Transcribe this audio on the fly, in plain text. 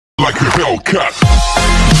like a Hellcat.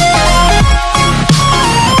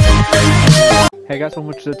 Hey guys,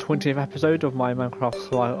 welcome to the 20th episode of my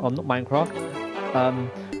Minecraft, not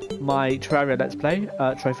Minecraft, my Terraria Let's Play,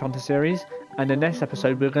 Trophy Hunter series. And in the next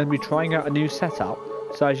episode we're going to be trying out a new setup.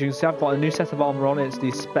 So as you can see, I've got a new set of armor on. It's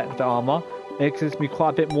the Spectre armor. It gives me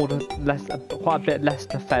quite a bit less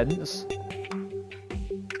defense.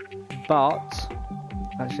 But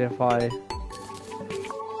actually, if I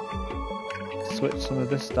switch some of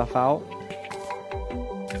this stuff out,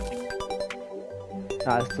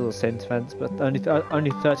 it's still the same defense, but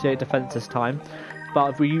only 38 defense this time.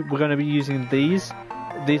 But we're going to be using these.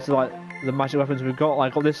 These are like the magic weapons we've got. I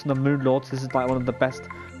got this from the Moon Lords. This is like one of the best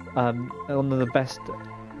magic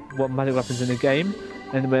weapons in the game,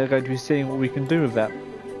 and we're going to be seeing what we can do with it.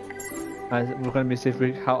 And we're going to be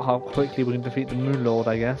seeing how quickly we can defeat the Moon Lord,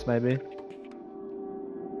 I guess, maybe.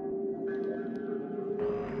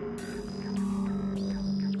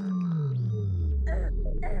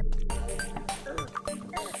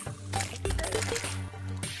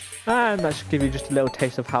 And that should give you just a little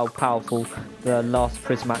taste of how powerful the last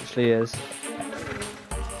prism actually is. To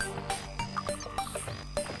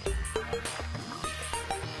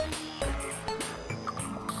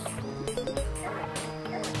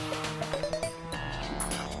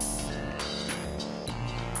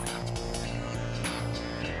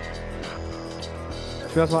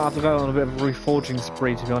be honest, I have to go on a bit of a reforging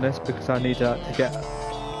spree, to be honest, because I need to get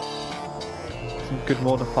some good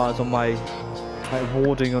modifiers on my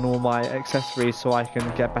warding on all my accessories, so I can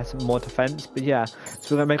get more defense. But yeah, so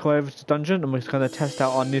we're gonna make our way over to the dungeon, and we're just gonna test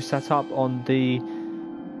out our new setup on the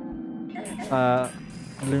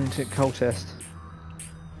lunatic cultist.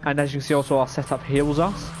 And as you can see, also our setup heals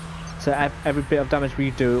us, so every bit of damage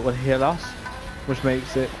we do it will heal us, which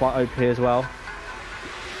makes it quite OP as well.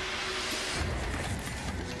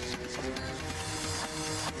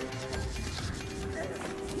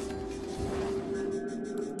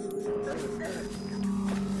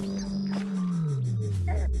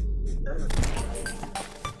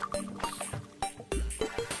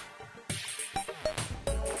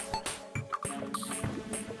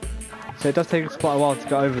 So it does take us quite a while to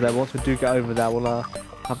get over there. Once we do get over there, we'll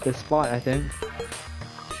have this fight, I think.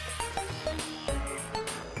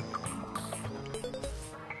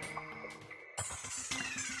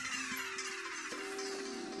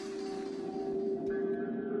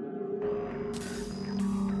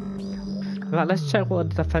 Right, let's check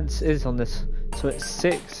what the defense is on this. So it's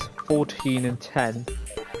 6, 14 and 10.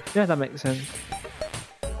 Yeah, that makes sense.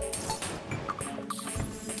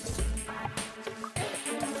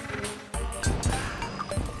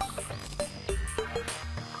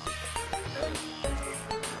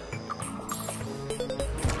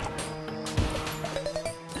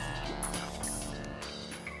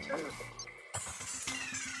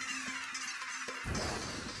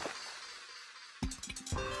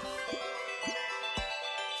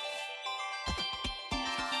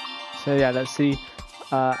 So yeah, let's see.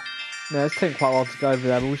 No, it's taking quite a while to go over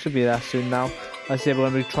there, but we should be there soon now. Let's see if we're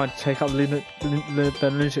going to be trying to take out the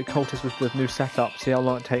lunatic cultist with the new setup. See how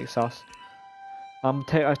long it takes us.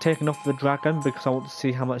 I've taken off the dragon because I want to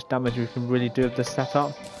see how much damage we can really do with this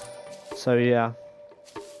setup. So yeah.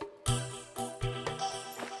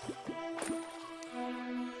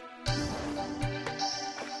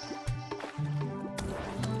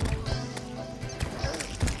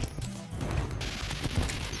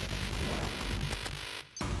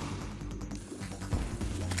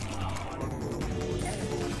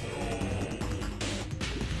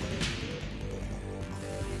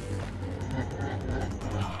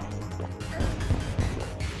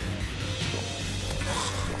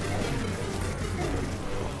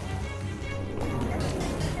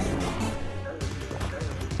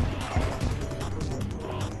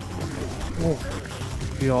 Oh,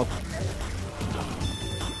 God.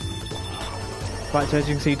 Right, so as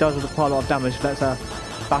you can see, he does quite a lot of damage. Let's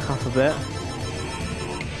back up a bit.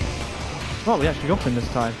 Oh, we actually got him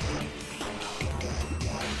this time.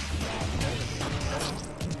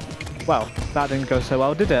 Well, that didn't go so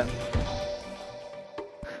well, did it?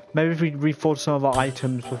 Maybe if we reforge some of our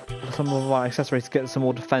items with some of our accessories to get some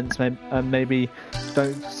more defense, maybe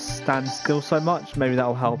don't stand still so much, maybe that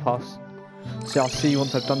will help us. So I'll see you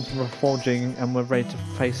once I've done some reforging and we're ready to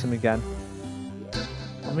face him again.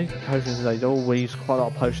 How many potions are they? Oh, we used quite a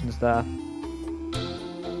lot of potions there.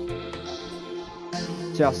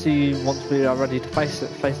 So I'll see you once we are ready to face the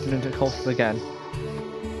lunatic cultist again.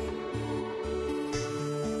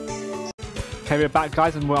 Okay, we're back,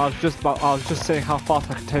 guys, and I was just seeing how fast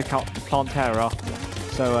I could take out the plant terror.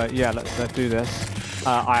 So yeah, let's do this.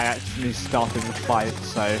 I actually started the fight,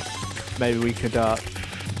 so maybe we could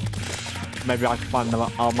maybe I can find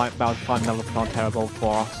another. I might be able to find another Terraria bulb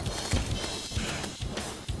for us.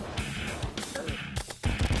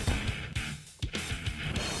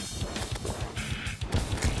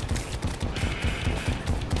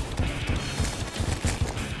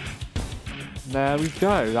 There we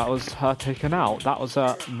go. That was her taken out. That was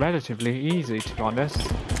relatively easy, to be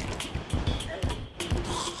honest.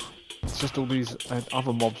 It's just all these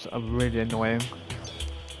other mobs are really annoying.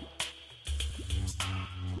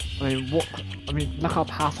 I mean, look how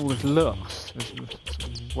powerful this looks.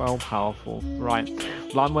 It's well powerful. Right.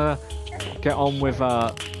 Well, I'm gonna get on with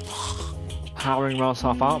powering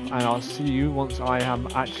myself up, and I'll see you once I am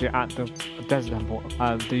actually at the desert temple.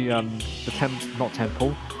 Not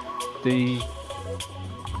temple. The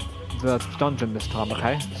dungeon this time.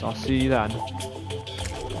 Okay. So I'll see you then.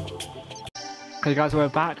 Okay, guys, we're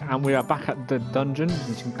back, and we are back at the dungeon,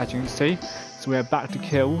 as you can see. So we're back to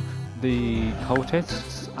kill the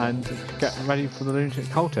cultists and get ready for the lunatic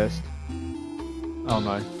cultist. Oh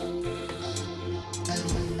no.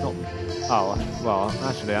 Not. Oh, well,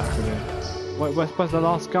 actually. Wait, where's the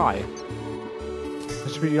last guy? There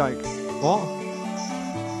should be like, what?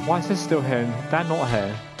 Why is this still here and they're not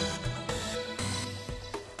here?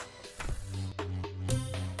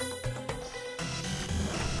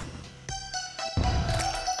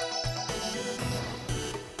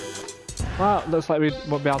 Well, looks like we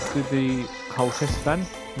won't be able to do the cultist then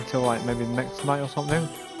until like maybe next night or something,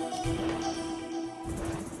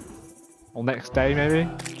 or next day maybe.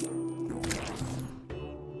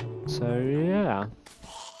 So yeah.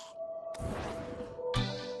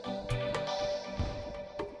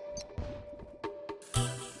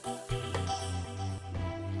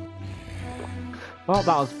 Well,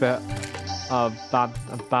 that was a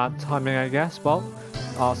bit bad timing, I guess. Well,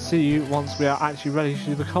 I'll see you once we are actually ready to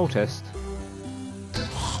do the cultist.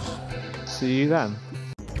 See you then.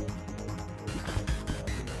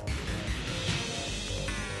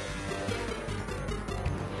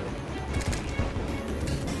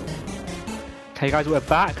 Okay guys, we're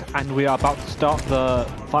back and we are about to start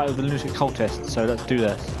the fight of the lunatic cultist, so let's do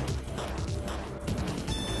this.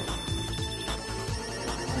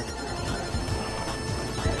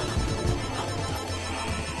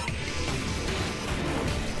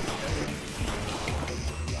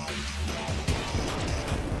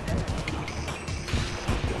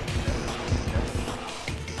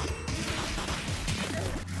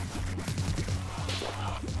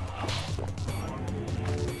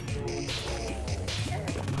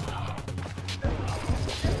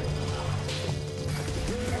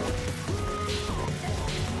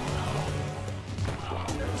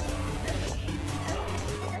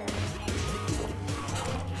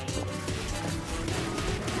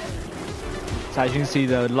 So as you can see,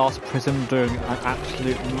 the last prism doing an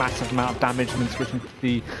absolute massive amount of damage, and then switching to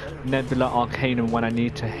the Nebula Arcanum when I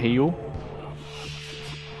need to heal.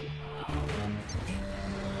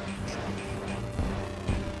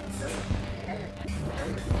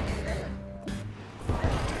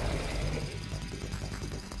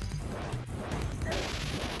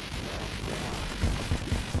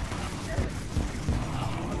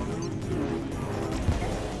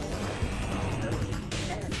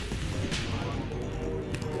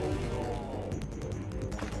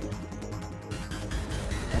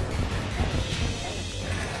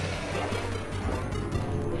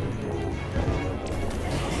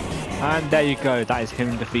 And there you go, that is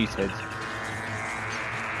him defeated.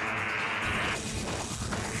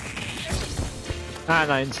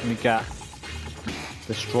 And I instantly get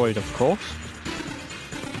destroyed, of course.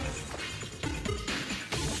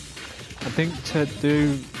 I think to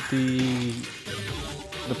do the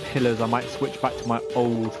pillars, I might switch back to my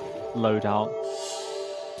old loadout.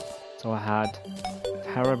 So I had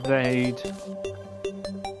Terror Blade,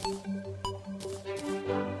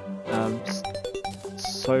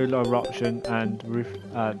 Solar Eruption, and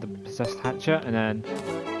the Possessed Hatchet, and then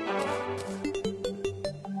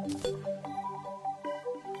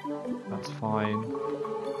that's fine.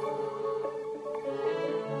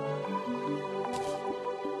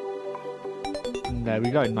 And there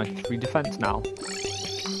we go, 93 defense now.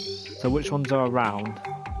 So which ones are around?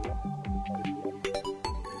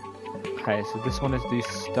 Okay, so this one is the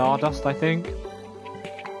Stardust, I think.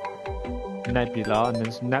 Nebula, and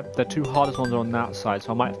there's the two hardest ones are on the outside,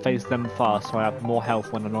 so I might face them first so I have more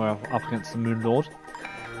health when I'm up against the Moon Lord.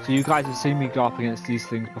 So you guys have seen me go up against these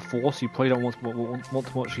things before, so you probably don't want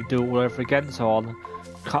to actually do it all over again, so I'll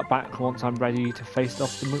cut back once I'm ready to face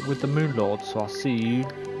off with the Moon Lord, so I'll see you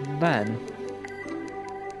then.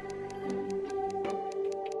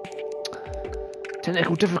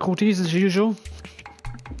 Technical difficulties as usual.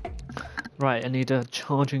 Right, I need a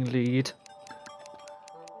charging lead.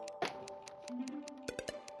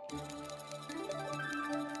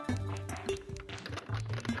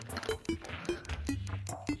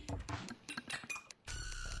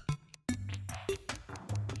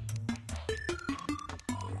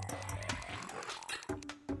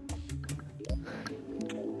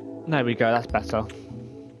 There we go, that's better.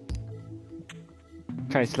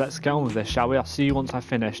 Okay, so let's get on with this, shall we? I'll see you once I've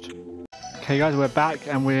finished. Okay guys, we're back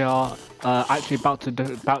and we are actually about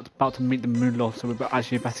to meet the Moon Lord, so we're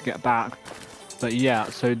actually better get back. But yeah,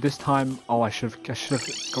 so this time, oh I should have got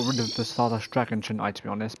rid of the Stardust Dragon, shouldn't I, to be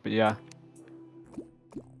honest, but yeah.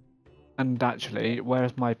 And actually,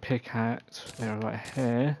 where's my pickaxe? They're right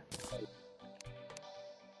here.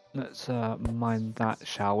 Let's mine that,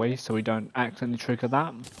 shall we? So we don't accidentally trigger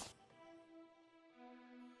that.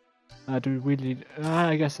 Do we really...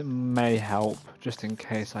 I guess it may help, just in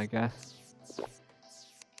case, I guess.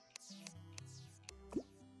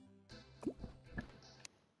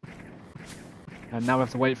 And now we have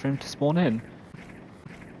to wait for him to spawn in.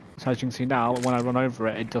 So as you can see now, when I run over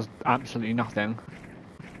it, it does absolutely nothing.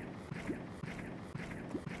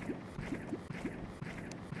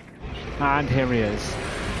 And here he is.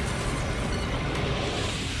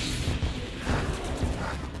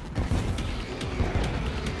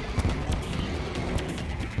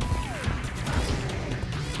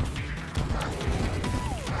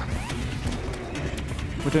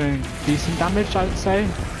 We're doing decent damage, I would say.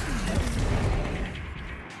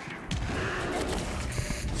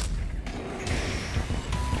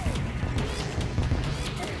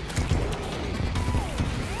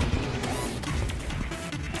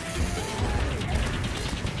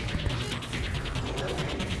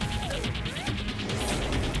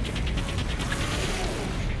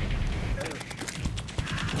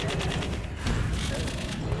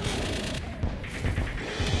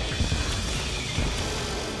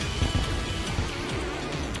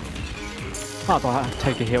 I thought I'd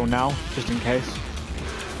take a heal now, just in case.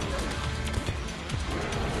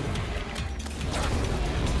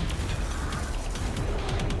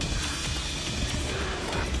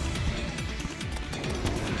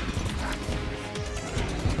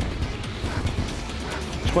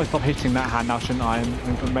 Should probably stop hitting that hand now, shouldn't I?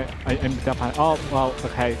 I aim the up hand. Oh, well,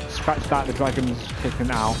 okay. Scratch that, the dragon's kicking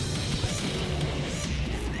out.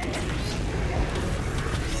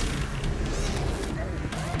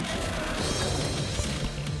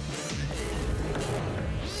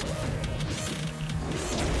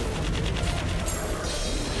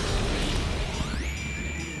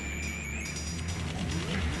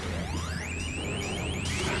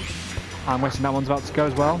 I'm guessing that one's about to go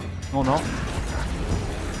as well, or not.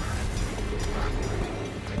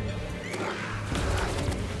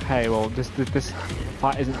 Okay, well this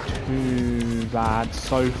fight isn't too bad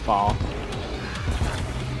so far.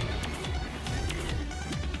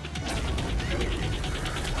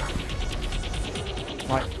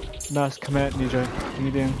 Right, nurse, come here, Nijo. What are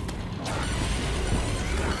you doing?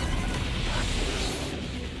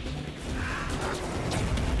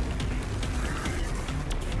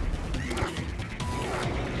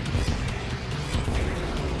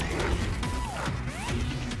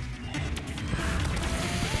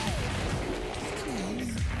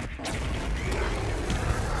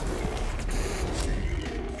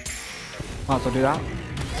 Might as well do that.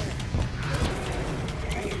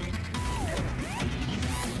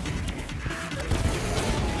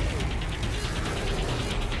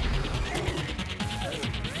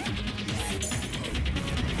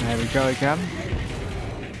 There we go again.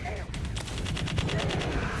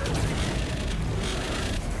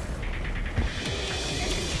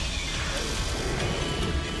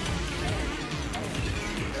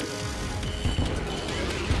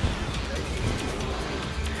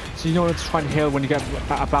 So you know what to try and heal when you get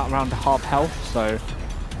about around half health, so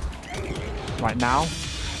right now.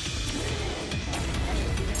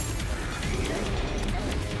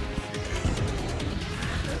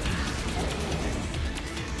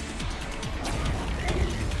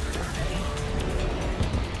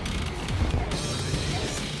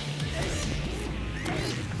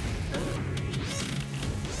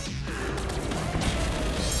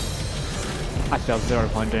 Actually, I was 0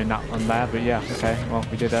 point doing that one there, but yeah, okay, well,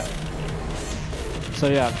 we did it. So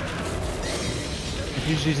yeah, if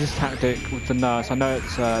you use this tactic with the nurse, I know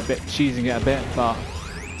it's a bit cheesing it a bit, but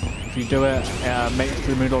if you do it, it makes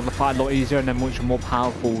the Moon Lord of the fight a lot easier, and then once you're more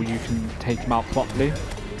powerful, you can take him out properly.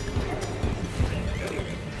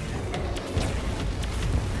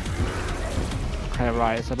 Okay,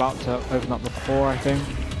 right, it's about to open up the core, I think.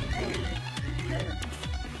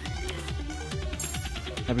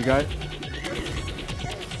 There we go.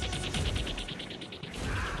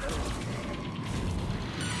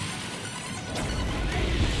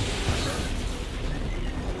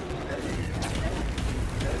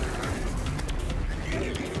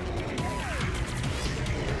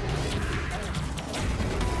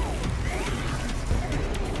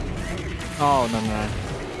 Oh, no.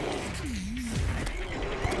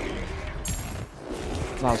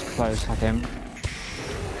 That was close, I think.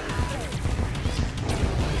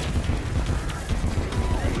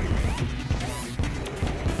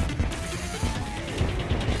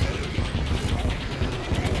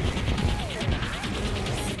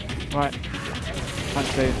 Right.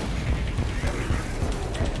 Actually.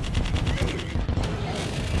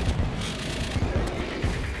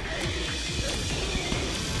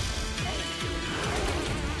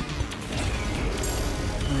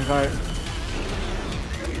 There we go.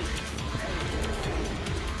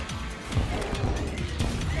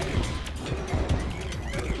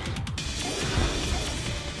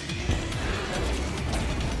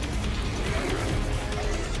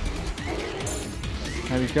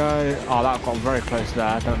 There we go. Oh, that got very close there.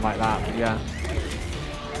 I don't like that, but yeah.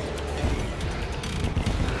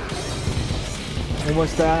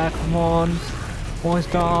 Almost there. Come on.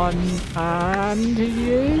 Almost done. And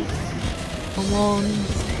he is. Come on.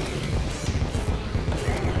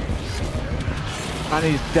 And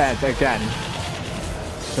he's dead again.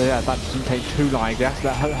 So yeah, that doesn't take too long, I guess.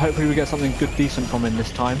 Hopefully we get something good, decent from him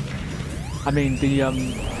this time. I mean, the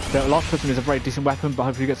last weapon is a very decent weapon, but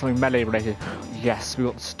hopefully we get something melee related. Yes, we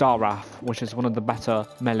got the Star Wrath, which is one of the better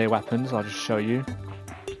melee weapons. I'll just show you.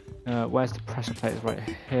 Where's the pressure plate? It's right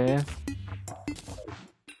here.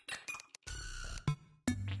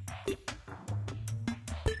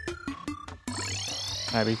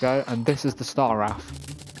 There we go, and this is the Star Wrath.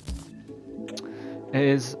 It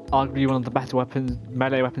is arguably one of the better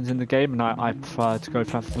melee weapons in the game, and I prefer to go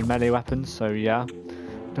for the melee weapons, so yeah.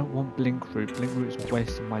 Don't want Blink Root. Blink Root's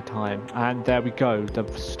wasting my time. And there we go, the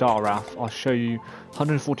Star Wrath. I'll show you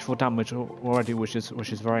 144 damage already, which is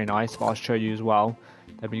very nice, but I'll show you as well.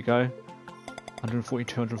 There we go.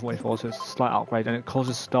 142, 144, so it's a slight upgrade, and it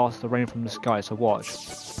causes stars to rain from the sky, so watch.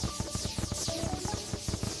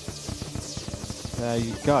 There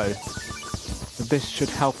you go. So this should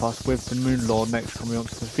help us with the Moon Lord next time we want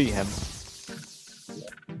to defeat him.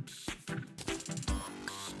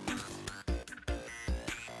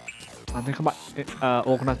 I think I might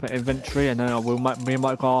organise my inventory, and then we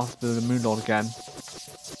might go after the Moon Lord again.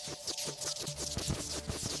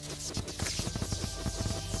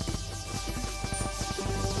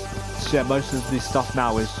 So yeah, most of the stuff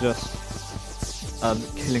now is just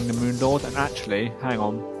killing the Moon Lord, and actually, hang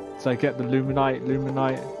on. So I get the Luminite.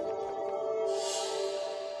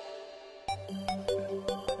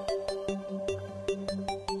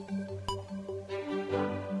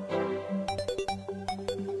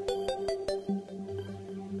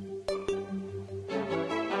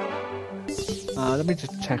 Let me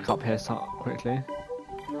just check up here quickly.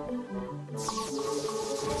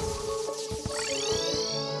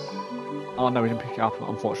 Oh no, we didn't pick it up,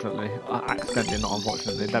 unfortunately. Accidentally, not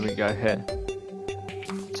unfortunately. There we go, here.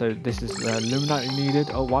 So this is the Luminite we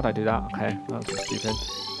needed. Oh, why'd I do that? Okay, that was stupid.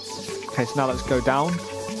 Okay, so now let's go down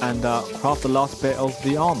and craft the last bit of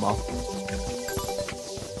the armor.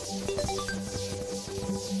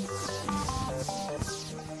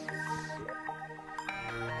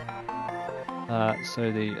 So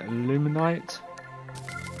the Luminite.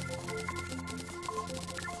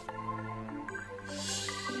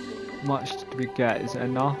 How much did we get? Is it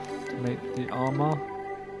enough to make the armor?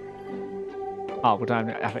 Oh, we don't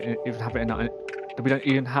have it in our, we don't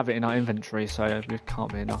even have it in our inventory, so it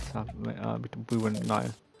can't be enough to have it. We wouldn't know.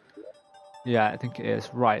 Yeah, I think it is.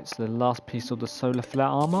 Right, so the last piece of the solar flare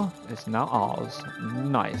armor is now ours.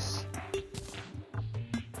 Nice.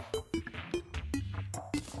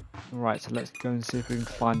 Right, so let's go and see if we can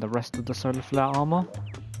find the rest of the solar flare armor.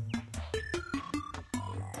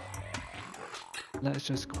 Let's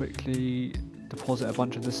just quickly deposit a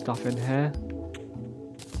bunch of this stuff in here.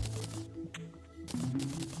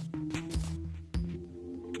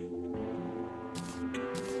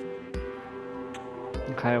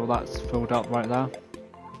 Okay, well that's filled up right there.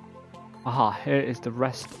 Aha, here is the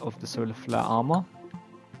rest of the solar flare armor.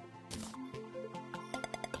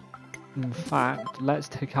 In fact, let's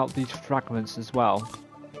take out these fragments as well.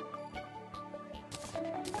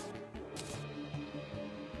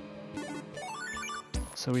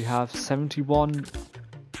 So we have 71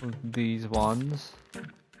 of these ones,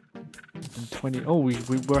 and 20. Oh, we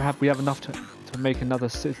have enough to make another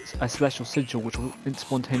a celestial sigil, which will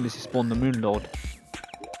spontaneously spawn the Moon Lord.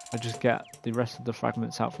 I just get the rest of the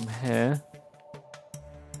fragments out from here.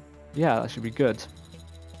 Yeah, that should be good.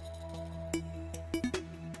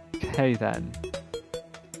 Okay then.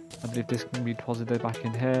 I believe this can be deposited back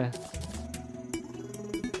in here.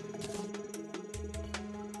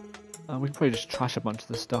 We can probably just trash a bunch of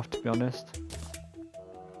this stuff, to be honest.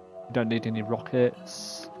 We don't need any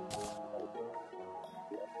rockets.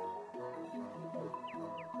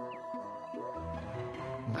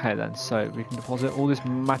 Okay then, so we can deposit all these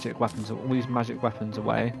magic weapons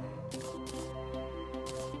away.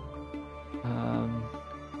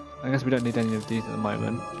 I guess we don't need any of these at the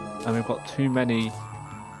moment, and we've got too many,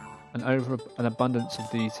 an abundance of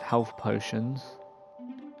these health potions.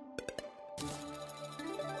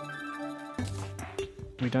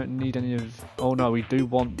 We don't need any of. Oh no, we do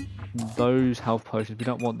want those health potions. We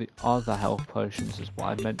don't want the other health potions, is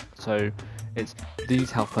what I meant. So it's these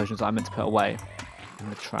health potions that I meant to put away in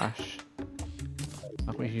the trash. I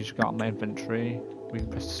think we can just go out of my inventory. We can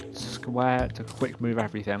press square to quick move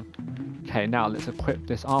everything. Okay, now let's equip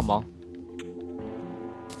this armor.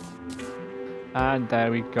 And there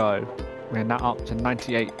we go. We're now up to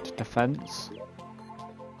 98 defense.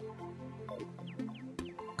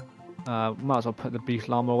 Might as well put the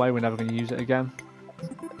beetle armor away. We're never going to use it again.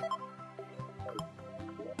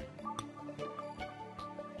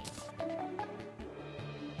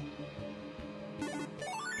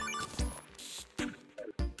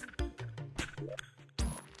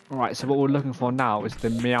 Right, so what we're looking for now is the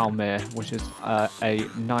Meowmere, which is a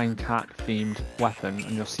 9-cat themed weapon,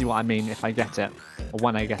 and you'll see what I mean if I get it, or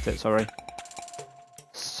when I get it, sorry.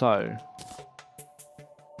 So,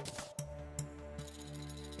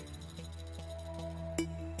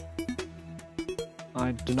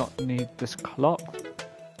 I do not need this clock.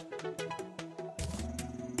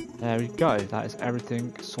 There we go, that is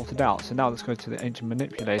everything sorted out. So now let's go to the ancient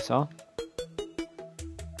manipulator.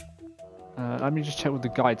 Let me just check with the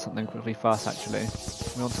guide something quickly first, actually.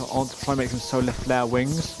 I want to try and make some solar flare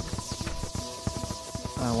wings.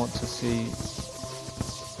 I want to see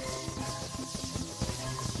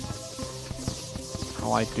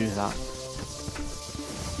how I do that.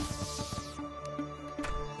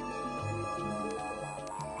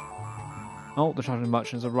 Oh, the traveling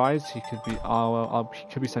merchant has arrived. He could be,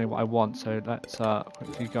 he could be saying what I want. So let's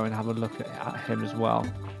quickly go and have a look at him as well.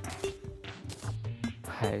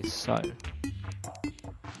 Okay, so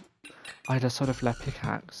I had a solar flare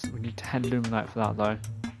pickaxe. We need 10 luminite for that though.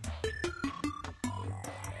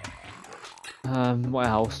 What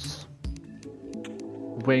else?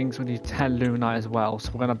 Wings. We need 10 luminite as well.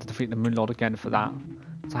 So we're gonna have to defeat the Moonlord again for that.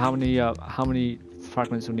 So how many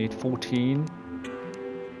fragments we need? 14.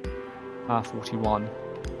 41.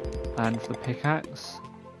 And for the pickaxe,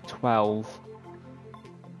 12.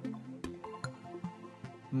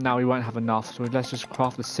 Now we won't have enough, so let's just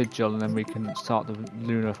craft the sigil and then we can start the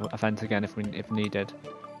lunar event again if needed.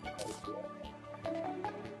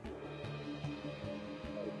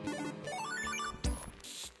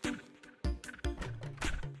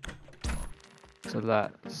 So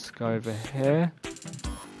let's go over here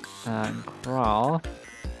and craft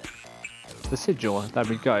the sigil. There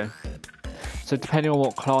we go. So depending on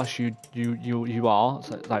what class you are,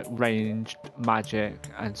 so like ranged, magic,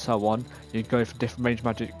 and so on, you go for different ranged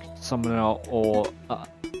magic, summoner, or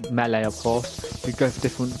melee, of course. You go for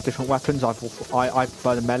different weapons. I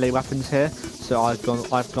prefer the melee weapons here, so I've gone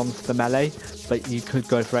for the melee. But you could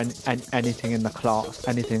go for anything in the class,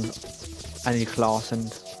 any class,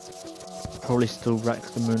 and probably still wreck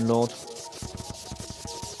the Moonlord.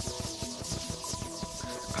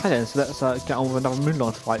 Okay then, so let's get on with another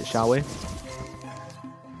Moonlord fight, shall we?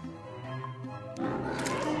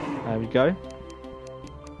 There we go. In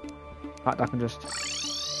fact, I can just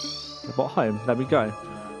report home. There we go.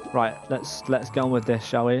 Right, let's get on with this,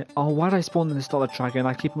 shall we? Oh, why did I spawn in this dollar dragon?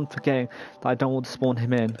 I keep on forgetting that I don't want to spawn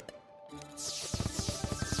him in.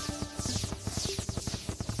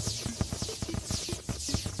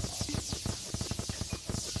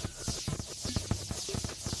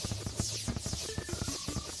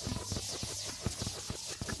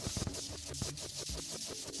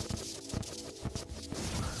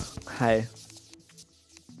 Okay.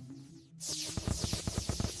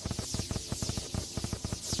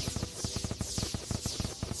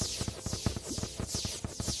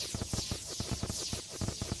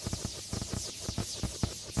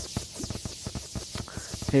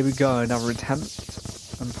 Here we go, another attempt,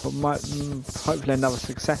 and hopefully another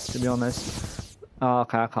success. To be honest,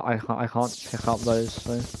 okay, I can't pick up those.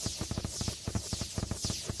 So.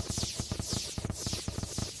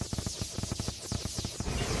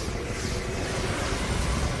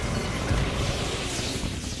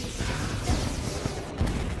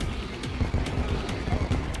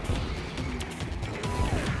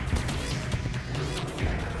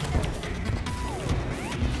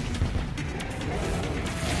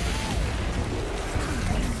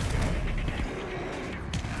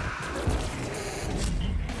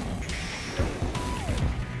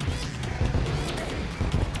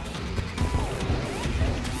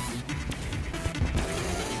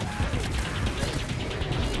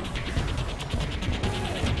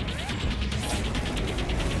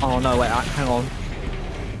 no, wait, hang on.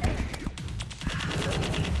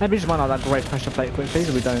 Maybe just run out that great pressure plate quickly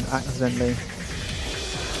so we don't accidentally.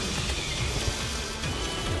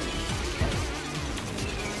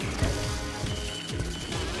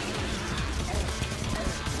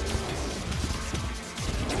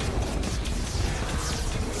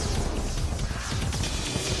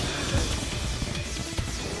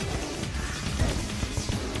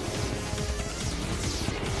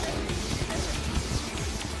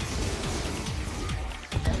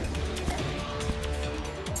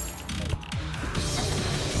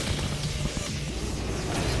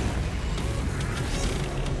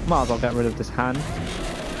 Might as well get rid of this hand,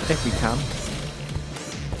 if we can.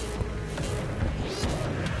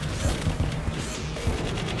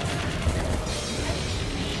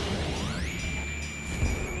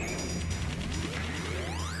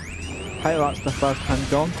 Okay, that's the first hand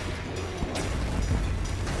gone.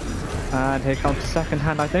 And here comes the second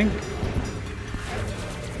hand, I think.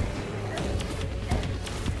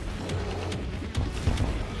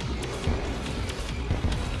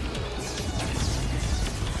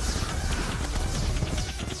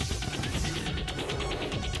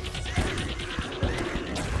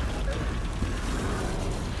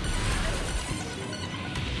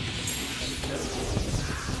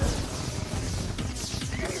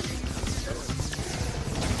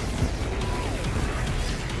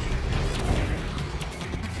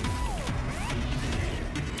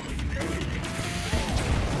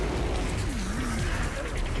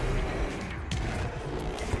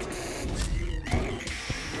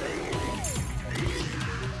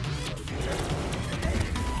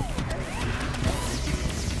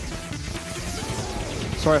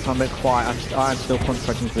 Sorry if I'm a bit quiet, I'm still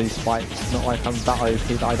concentrating for these fights. It's not like I'm that OP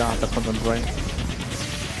that I don't have to concentrate.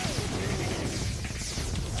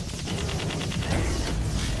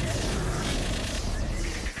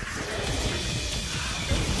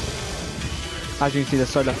 As you can see, the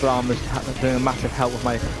solar farm is doing a massive help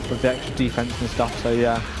with the extra defense and stuff, so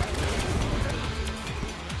yeah.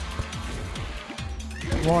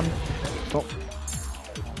 Come on, stop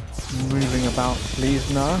moving about, please,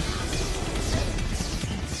 nurse.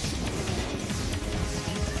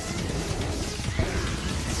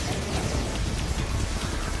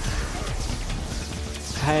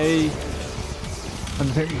 Okay, and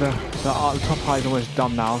I think the top high is almost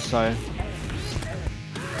done now, so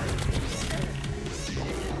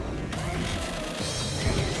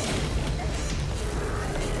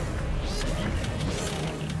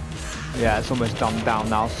yeah, it's almost done down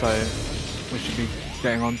now, so we should be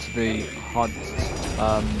getting onto the HUD,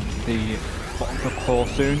 the core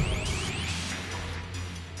soon.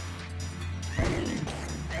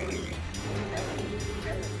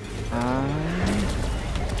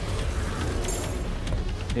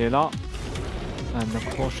 Heal up, and the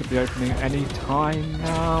core should be opening any time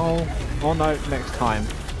now. Oh no, next time.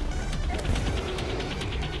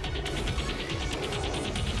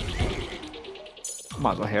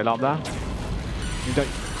 Might as well heal up there. You don't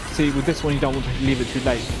see with this one, you don't want to leave it too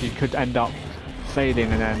late. You could end up fading,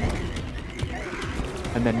 and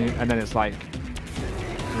then it's like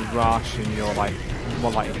you rush, and you're like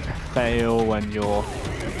more likely to fail. And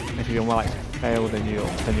if you're more likely to fail, then you're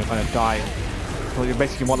gonna die. Well, you're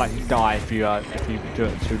basically more likely to die if you do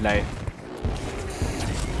it too late.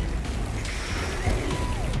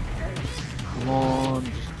 Come on,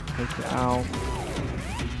 just take it out.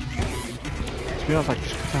 To be honest, I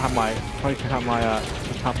just have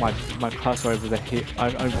my cursor over the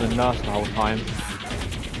nurse the whole time.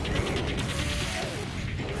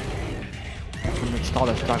 And the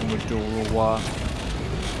Stardust Dragon would do all the work.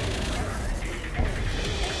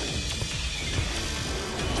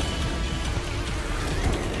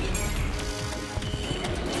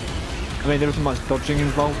 I mean, there isn't much dodging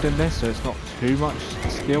involved in this, so it's not too much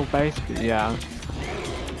skill based, but yeah.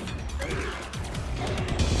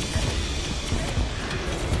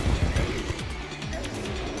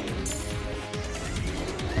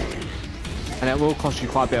 And it will cost you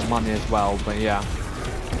quite a bit of money as well, but yeah.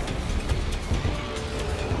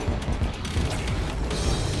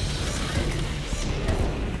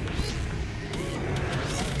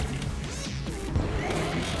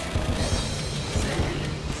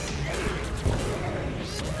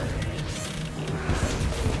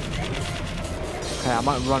 Okay, I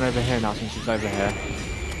might run over here now since it's over here.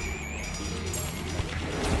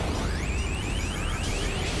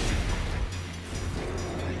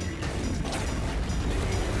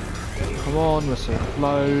 Come on, we're so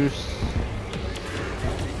close.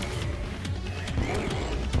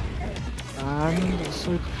 And it's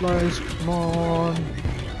so close, come on.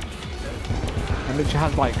 And literally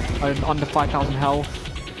has like under 5,000 health.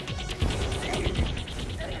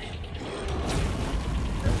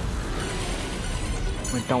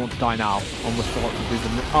 We don't want to die now. Almost forgot to do the...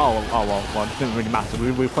 well, it didn't really matter.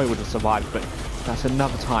 We probably would have survived, but that's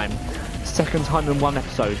another time. Second time in one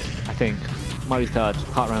episode, I think. Might be third,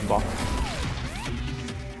 can't remember.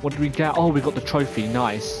 What did we get? Oh, we got the trophy,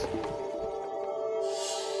 nice.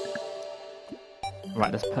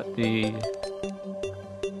 Right, let's put the...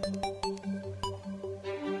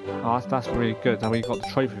 Oh, that's really good. Now we got the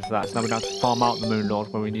trophy for that, so now we don't have to farm out the Moon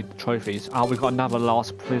Lord when we need the trophies. Oh, we got another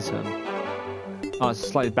last prison. Oh, it's a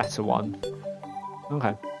slightly better one.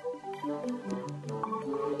 Okay.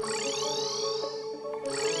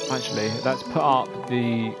 Actually, let's put up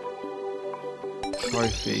the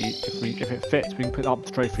trophy. If it fits, we can put up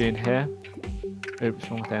the trophy in here.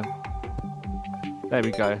 Oops, wrong thing. There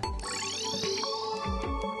we go.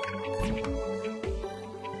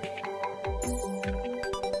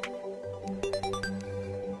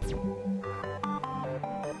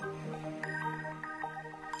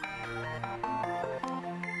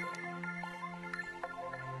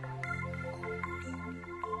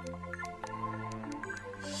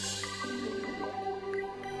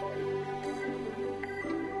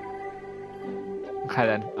 Okay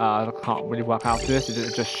then, I can't really work out this,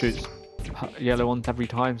 it just shoots yellow ones every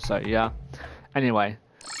time, so yeah. Anyway,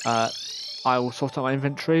 I will sort out my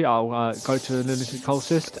inventory, I'll go to the Lunatic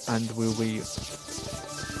Cultist, and we'll be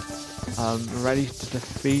ready to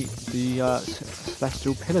defeat the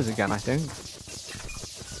Celestial Pillars again, I think.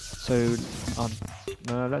 So,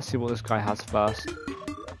 let's see what this guy has first.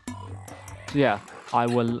 So yeah, I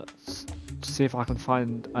will see if I can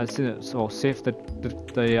find, see if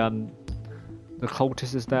the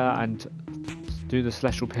cultist is there and do the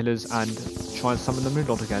Celestial Pillars and try and summon the Moon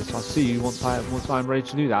Lord again. So I'll see you once I'm ready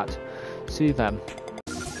to do that. See you then.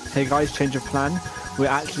 Hey guys, change of plan. We're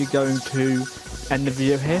actually going to end the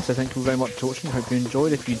video here, so thank you very much for watching. Hope you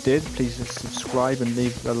enjoyed. If you did, please just subscribe and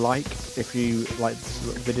leave a like if you like this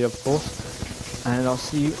video, of course. And I'll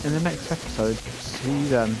see you in the next episode. See you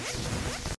then.